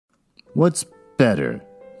What's better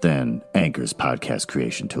than Anchor's podcast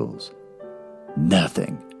creation tools?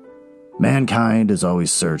 Nothing. Mankind has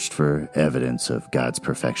always searched for evidence of God's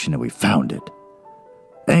perfection, and we found it.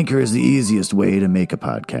 Anchor is the easiest way to make a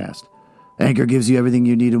podcast. Anchor gives you everything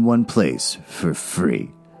you need in one place for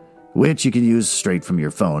free, which you can use straight from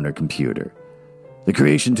your phone or computer. The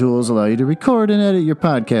creation tools allow you to record and edit your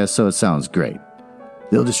podcast so it sounds great.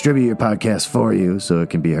 They'll distribute your podcast for you so it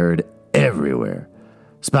can be heard everywhere.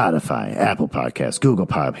 Spotify, Apple Podcasts, Google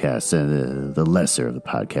Podcasts, and the lesser of the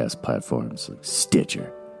podcast platforms like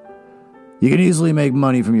Stitcher. You can easily make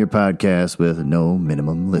money from your podcast with no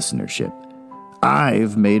minimum listenership.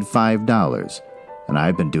 I've made $5, and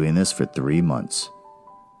I've been doing this for 3 months.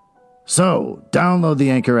 So, download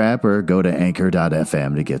the Anchor app or go to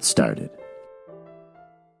anchor.fm to get started.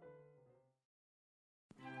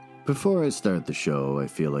 Before I start the show, I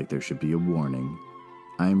feel like there should be a warning.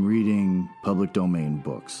 I'm reading public domain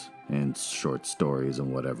books and short stories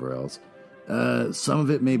and whatever else. Some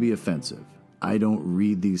of it may be offensive. I don't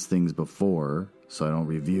read these things before, so I don't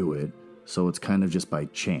review it, so it's kind of just by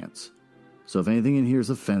chance. So if anything in here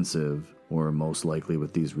is offensive, or most likely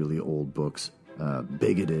with these really old books,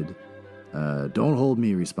 bigoted, don't hold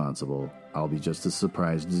me responsible. I'll be just as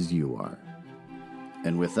surprised as you are.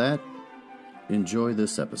 And with that, enjoy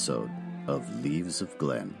this episode of Leaves of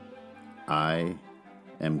Glen. I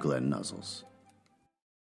am Glenn Nuzzles.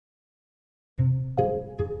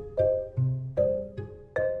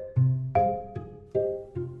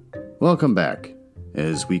 Welcome back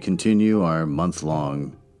as we continue our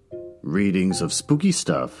month-long readings of spooky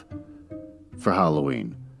stuff for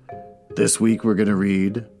Halloween. This week we're going to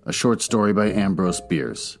read a short story by Ambrose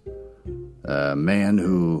Bierce, a man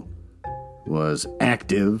who was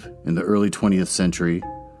active in the early 20th century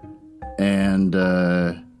and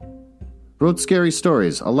wrote scary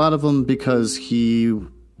stories, a lot of them because he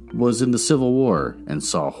was in the Civil War and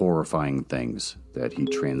saw horrifying things that he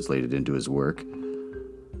translated into his work.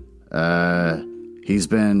 He's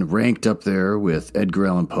been ranked up there with Edgar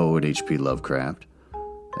Allan Poe and H.P. Lovecraft,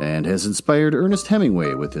 and has inspired Ernest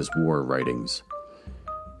Hemingway with his war writings.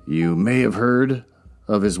 You may have heard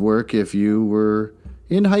of his work if you were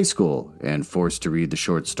in high school and forced to read the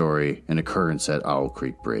short story An Occurrence at Owl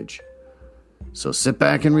Creek Bridge. So sit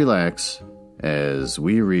back and relax as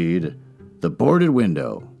we read The Boarded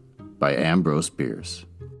Window by Ambrose Bierce.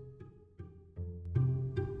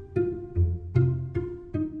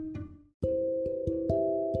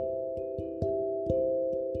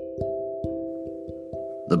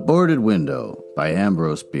 The Boarded Window by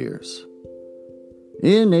Ambrose Bierce.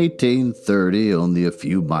 In 1830, only a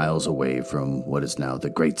few miles away from what is now the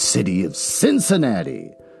great city of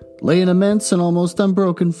Cincinnati, lay an immense and almost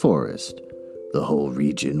unbroken forest. The whole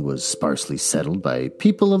region was sparsely settled by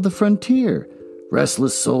people of the frontier,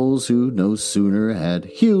 restless souls who no sooner had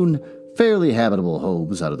hewn fairly habitable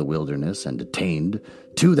homes out of the wilderness and attained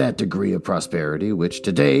to that degree of prosperity which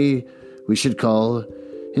today we should call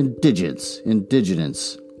indigence.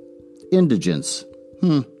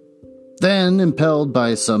 Then, impelled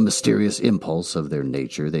by some mysterious impulse of their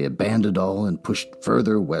nature, they abandoned all and pushed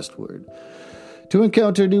further westward to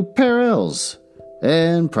encounter new perils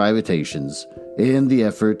and privations in the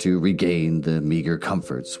effort to regain the meager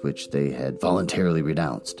comforts which they had voluntarily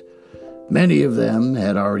renounced. Many of them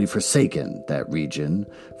had already forsaken that region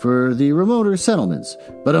for the remoter settlements,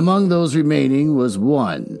 but among those remaining was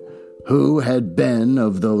one who had been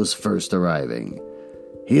of those first arriving.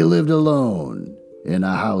 He lived alone in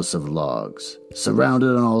a house of logs,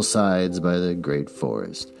 surrounded on all sides by the great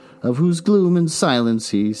forest, of whose gloom and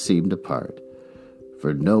silence he seemed a part.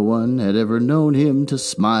 For no one had ever known him to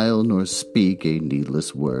smile nor speak a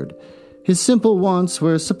needless word. His simple wants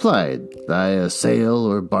were supplied by a sale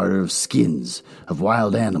or barter of skins of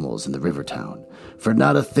wild animals in the river town, for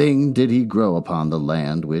not a thing did he grow upon the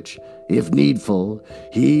land which, if needful,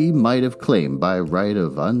 he might have claimed by right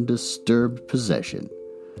of undisturbed possession.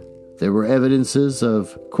 There were evidences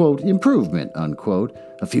of, quote, improvement, unquote,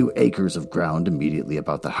 a few acres of ground immediately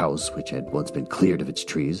about the house which had once been cleared of its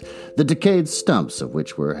trees, the decayed stumps of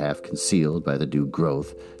which were half concealed by the new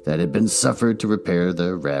growth that had been suffered to repair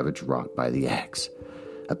the ravage wrought by the axe.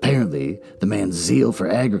 Apparently, the man's zeal for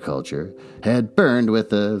agriculture had burned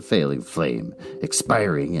with a failing flame,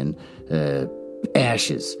 expiring in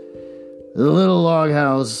ashes. The little log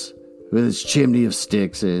house, with its chimney of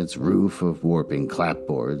sticks and its roof of warping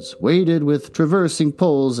clapboards, weighted with traversing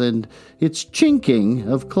poles and its chinking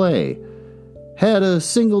of clay, had a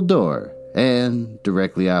single door, and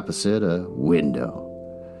directly opposite a window.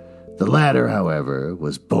 The latter, however,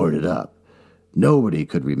 was boarded up. Nobody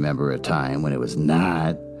could remember a time when it was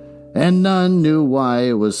not, and none knew why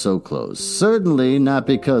it was so close. Certainly not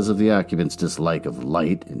because of the occupant's dislike of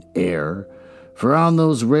light and air, for on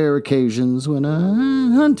those rare occasions when a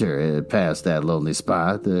hunter had passed that lonely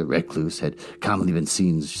spot, the recluse had commonly been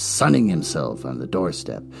seen sunning himself on the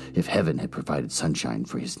doorstep, if heaven had provided sunshine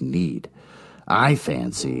for his need. I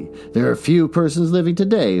fancy there are few persons living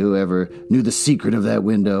today who ever knew the secret of that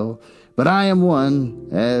window, but I am one,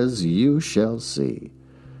 as you shall see.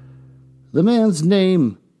 The man's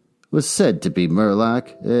name was said to be Murlock.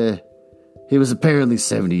 He was apparently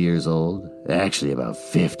 70 years old, actually about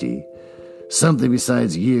 50. Something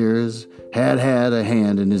besides years had a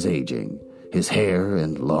hand in his aging. His hair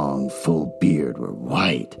and long, full beard were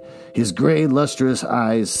white, his gray, lustrous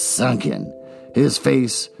eyes sunken, his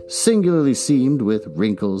face singularly seamed with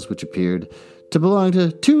wrinkles which appeared to belong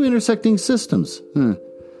to two intersecting systems.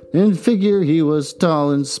 In figure he was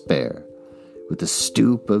tall and spare, with the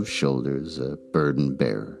stoop of shoulders, a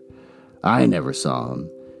burden-bearer. I never saw him.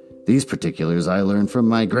 These particulars I learned from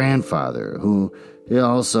my grandfather, who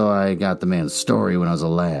also I got the man's story when I was a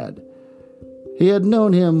lad. He had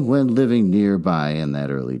known him when living nearby in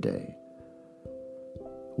that early day.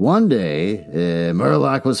 One day,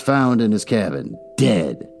 Murlock was found in his cabin,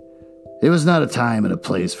 dead. It was not a time and a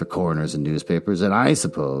place for coroners and newspapers, and I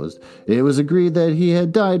supposed it was agreed that he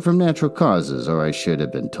had died from natural causes, or I should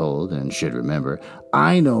have been told and should remember.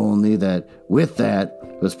 I know only that with that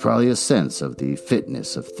was probably a sense of the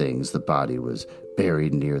fitness of things. The body was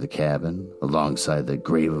buried near the cabin, alongside the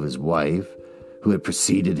grave of his wife, who had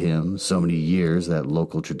preceded him so many years that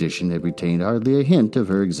local tradition had retained hardly a hint of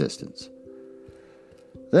her existence.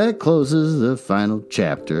 That closes the final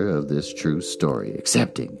chapter of this true story,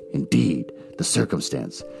 excepting, indeed, the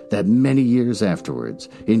circumstance that many years afterwards,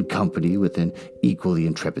 in company with an equally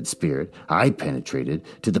intrepid spirit, I penetrated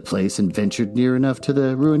to the place and ventured near enough to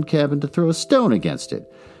the ruined cabin to throw a stone against it,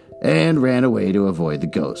 and ran away to avoid the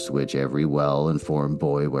ghost which every well-informed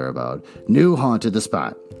boy whereabout knew haunted the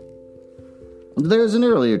spot. There's an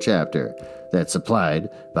earlier chapter that's supplied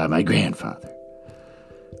by my grandfather.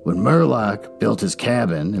 When Murlock built his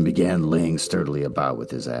cabin and began laying sturdily about with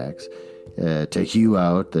his axe to hew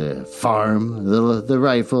out the farm, the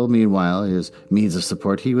rifle, meanwhile, his means of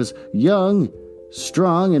support, he was young,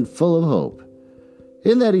 strong, and full of hope.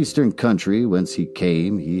 In that eastern country whence he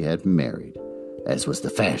came, he had married, as was the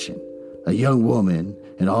fashion, a young woman,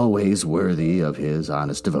 and always worthy of his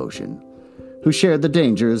honest devotion, who shared the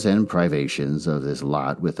dangers and privations of this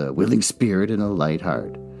lot with a willing spirit and a light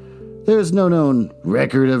heart. There is no known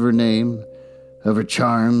record of her name, of her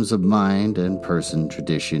charms of mind and person.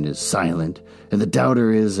 Tradition is silent, and the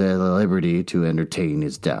doubter is at liberty to entertain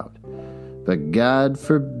his doubt. But God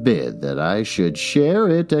forbid that I should share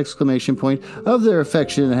it! ! Of their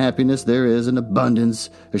affection and happiness there is an abundance,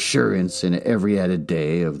 assurance in every added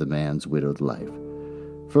day of the man's widowed life.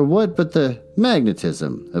 For what but the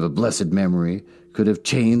magnetism of a blessed memory could have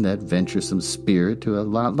chained that venturesome spirit to a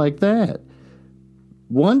lot like that?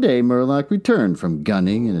 One day Murlock returned from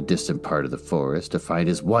gunning in a distant part of the forest to find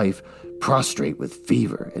his wife prostrate with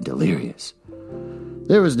fever and delirious.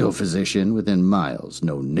 There was no physician within miles,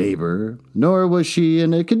 no neighbor, nor was she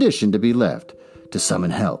in a condition to be left to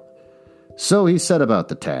summon help. So he set about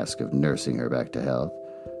the task of nursing her back to health,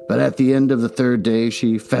 but at the end of the third day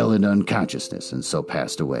she fell into unconsciousness and so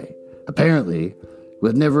passed away, apparently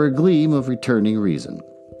with never a gleam of returning reason.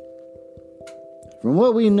 From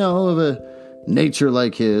what we know of a nature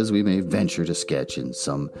like his, we may venture to sketch in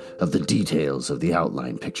some of the details of the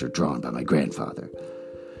outline picture drawn by my grandfather.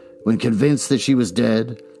 When convinced that she was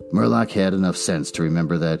dead, Murlock had enough sense to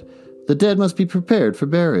remember that the dead must be prepared for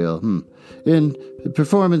burial. In the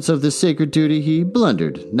performance of this sacred duty, he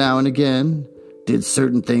blundered now and again, did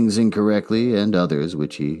certain things incorrectly, and others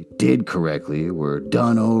which he did correctly were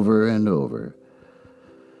done over and over.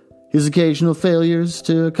 His occasional failures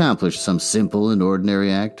to accomplish some simple and ordinary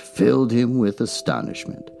act filled him with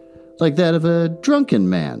astonishment, like that of a drunken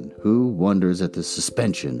man who wonders at the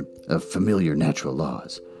suspension of familiar natural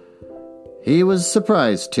laws. He was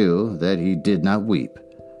surprised, too, that he did not weep,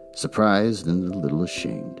 surprised and a little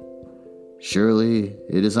ashamed. Surely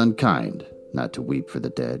it is unkind not to weep for the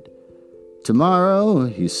dead. Tomorrow,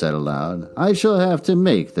 he said aloud, I shall have to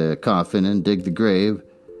make the coffin and dig the grave,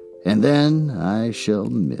 and then I shall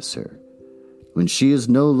miss her, when she is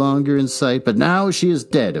no longer in sight. But now she is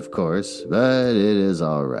dead, of course, but it is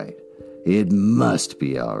all right. It must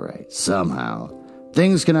be all right, somehow.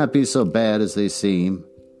 Things cannot be so bad as they seem.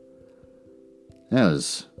 That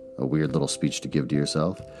was a weird little speech to give to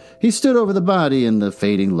yourself. He stood over the body in the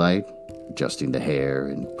fading light, adjusting the hair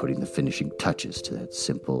and putting the finishing touches to that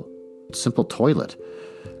simple toilet.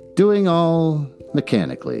 doing all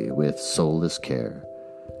mechanically with soulless care.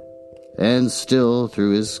 And still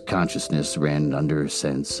through his consciousness ran an under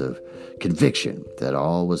sense of conviction that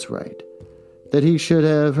all was right, that he should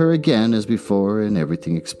have her again as before and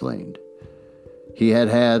everything explained. He had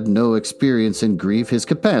had no experience in grief. His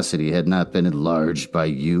capacity had not been enlarged by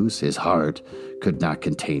use. His heart could not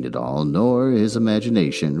contain it all, nor his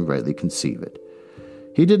imagination rightly conceive it.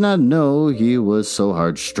 He did not know he was so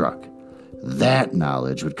hard struck. That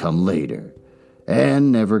knowledge would come later,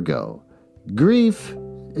 and never go. Grief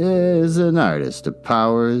is an artist of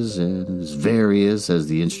powers, and as various as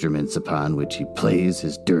the instruments upon which he plays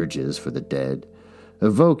his dirges for the dead,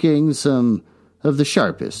 evoking some of the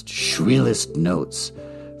sharpest, shrillest notes,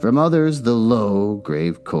 from others the low,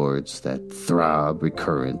 grave chords that throb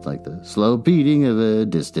recurrent like the slow beating of a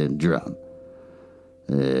distant drum.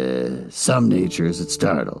 Some natures it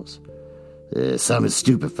startles, some it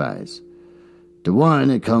stupefies. To one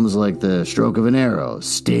it comes like the stroke of an arrow,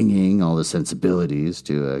 stinging all the sensibilities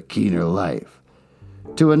to a keener life.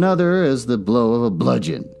 To another as the blow of a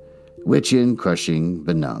bludgeon, which in crushing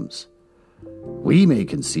benumbs. We may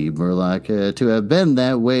conceive Murlock to have been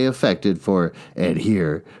that way affected, for, and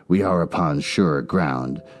here we are upon surer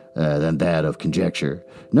ground than that of conjecture.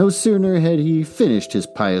 No sooner had he finished his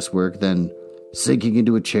pious work than, sinking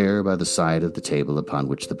into a chair by the side of the table upon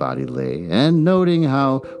which the body lay, and noting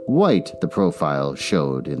how white the profile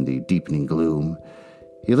showed in the deepening gloom,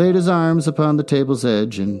 he laid his arms upon the table's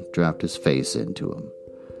edge and dropped his face into them,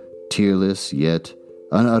 tearless yet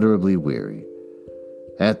unutterably weary.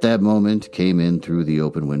 At that moment came in through the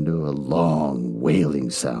open window a long,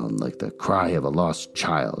 wailing sound like the cry of a lost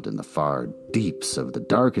child in the far deeps of the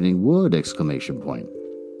darkening wood!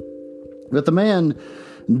 But the man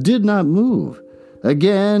did not move.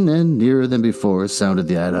 Again, and nearer than before, sounded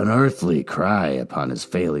that unearthly cry upon his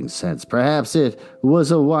failing sense. Perhaps it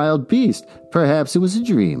was a wild beast. Perhaps it was a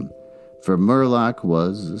dream, for Murlock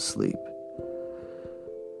was asleep.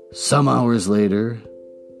 Some hours later,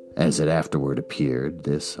 as it afterward appeared,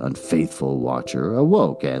 this unfaithful watcher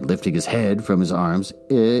awoke, and lifting his head from his arms,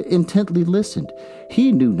 intently listened.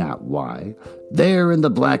 He knew not why. There in the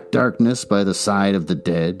black darkness by the side of the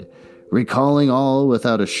dead, recalling all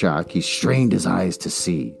without a shock, he strained his eyes to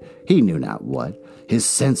see. He knew not what. His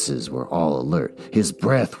senses were all alert. His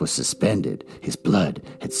breath was suspended. His blood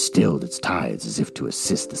had stilled its tides as if to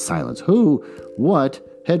assist the silence. Who, what,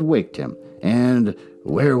 had waked him? And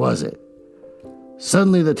where was it?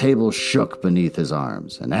 Suddenly the table shook beneath his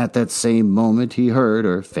arms, and at that same moment he heard,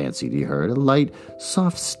 or fancied he heard, a light,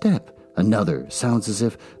 soft step. Another, sounds as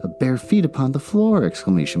if of bare feet upon the floor!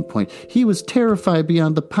 He was terrified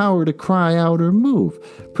beyond the power to cry out or move.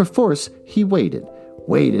 Perforce he waited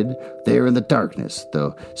there in the darkness,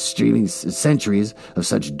 though streaming centuries of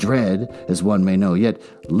such dread as one may know, yet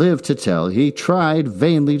live to tell. He tried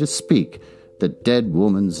vainly to speak the dead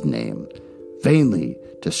woman's name, vainly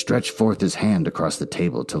to stretch forth his hand across the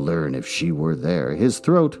table to learn if she were there. His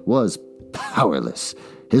throat was powerless.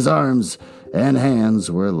 His arms and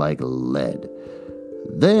hands were like lead.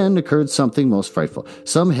 Then occurred something most frightful.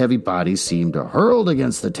 Some heavy body seemed hurled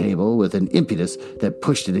against the table with an impetus that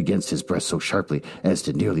pushed it against his breast so sharply as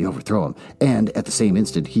to nearly overthrow him, and at the same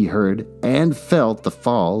instant he heard and felt the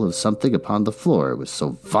fall of something upon the floor. It was so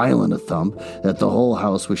violent a thump that the whole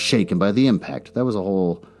house was shaken by the impact. That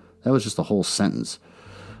was just a whole sentence.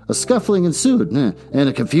 A scuffling ensued, and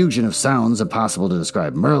a confusion of sounds impossible to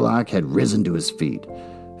describe. Murlock had risen to his feet.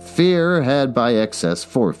 Fear had by excess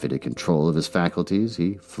forfeited control of his faculties.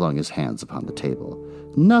 He flung his hands upon the table.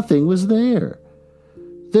 Nothing was there.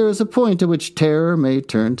 There is a point at which terror may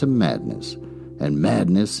turn to madness, and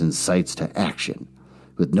madness incites to action,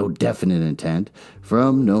 with no definite intent,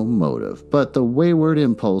 from no motive, but the wayward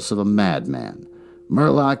impulse of a madman.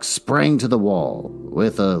 Murlock sprang to the wall,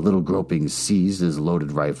 with a little groping seized his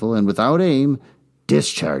loaded rifle, and without aim,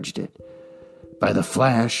 discharged it. By the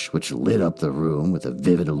flash, which lit up the room with a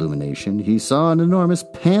vivid illumination, he saw an enormous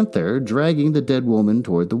panther dragging the dead woman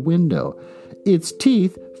toward the window, its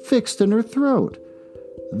teeth fixed in her throat.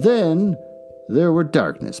 Then there were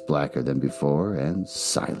darkness blacker than before, and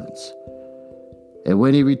silence. And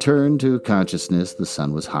when he returned to consciousness, the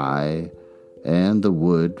sun was high, and the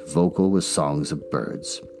wood vocal with songs of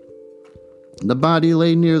birds. The body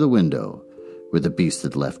lay near the window, where the beast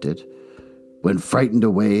had left it. When frightened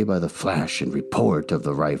away by the flash and report of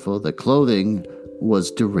the rifle, the clothing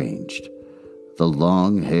was deranged, the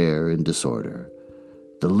long hair in disorder.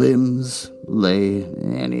 The limbs lay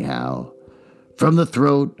anyhow. From the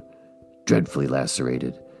throat, dreadfully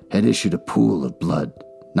lacerated, had issued a pool of blood,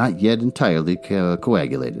 not yet entirely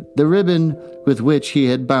coagulated. The ribbon with which he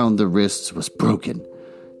had bound the wrists was broken.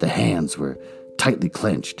 The hands were tightly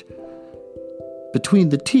clenched. Between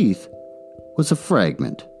the teeth was a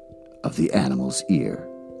fragment of the animal's ear.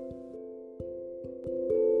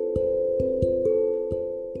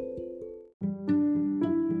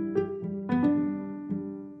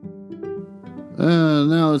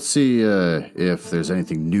 Now let's see if there's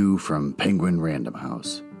anything new from Penguin Random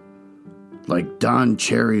House. Like Don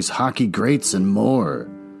Cherry's hockey greats and more.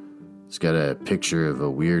 It's got a picture of a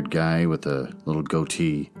weird guy with a little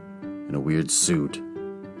goatee and a weird suit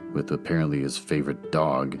with apparently his favorite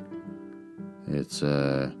dog. It's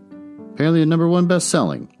apparently a #1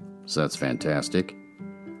 best-selling, so that's fantastic.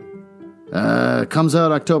 Comes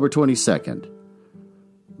out October 22nd.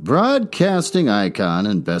 Broadcasting icon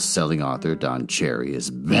and best-selling author Don Cherry is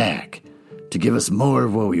back to give us more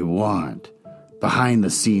of what we want.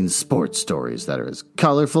 Behind-the-scenes sports stories that are as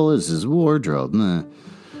colorful as his wardrobe.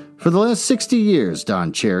 For the last 60 years,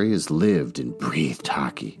 Don Cherry has lived and breathed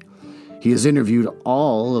hockey. He has interviewed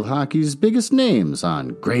all of hockey's biggest names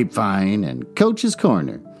on Grapevine and Coach's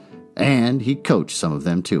Corner. And he coached some of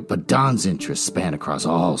them too. But Don's interests span across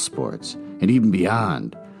all sports and even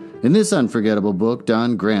beyond. In this unforgettable book,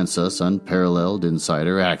 Don grants us unparalleled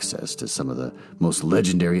insider access to some of the most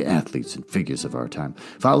legendary athletes and figures of our time.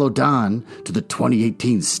 Follow Don to the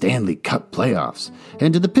 2018 Stanley Cup playoffs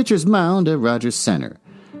and to the pitcher's mound at Rogers Center,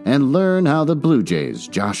 and learn how the Blue Jays'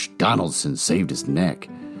 Josh Donaldson saved his neck.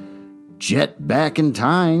 Jet back in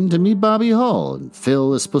time to meet Bobby Hull and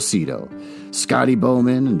Phil Esposito, Scotty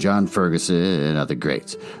Bowman and John Ferguson and other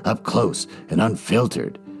greats, up close and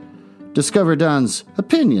unfiltered. Discover Don's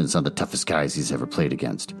opinions on the toughest guys he's ever played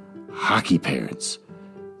against, hockey parents,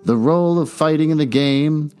 the role of fighting in the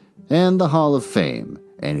game, and the Hall of Fame,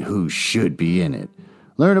 and who should be in it.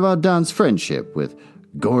 Learn about Don's friendship with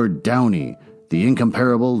Gord Downie, the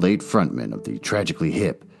incomparable late frontman of the Tragically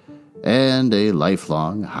Hip, and a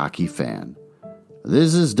lifelong hockey fan.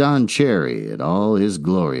 This is Don Cherry in all his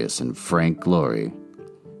glorious and frank glory,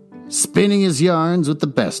 spinning his yarns with the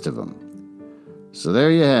best of them. So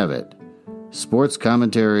there you have it. Sports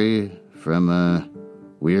commentary from a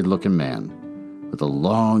weird-looking man with a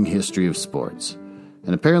long history of sports.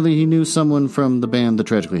 And apparently he knew someone from the band The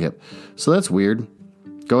Tragically Hip. So that's weird.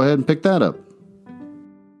 Go ahead and pick that up.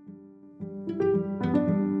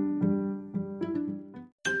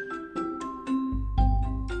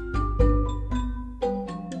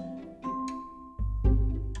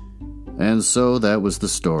 And so that was the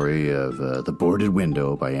story of The Boarded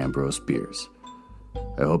Window by Ambrose Bierce.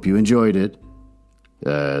 I hope you enjoyed it.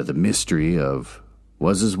 The mystery of,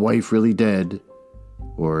 was his wife really dead?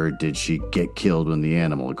 Or did she get killed when the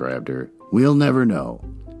animal grabbed her? We'll never know.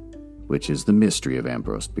 Which is the mystery of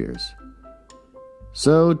Ambrose Bierce.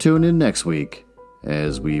 So tune in next week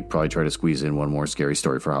as we probably try to squeeze in one more scary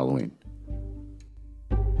story for Halloween.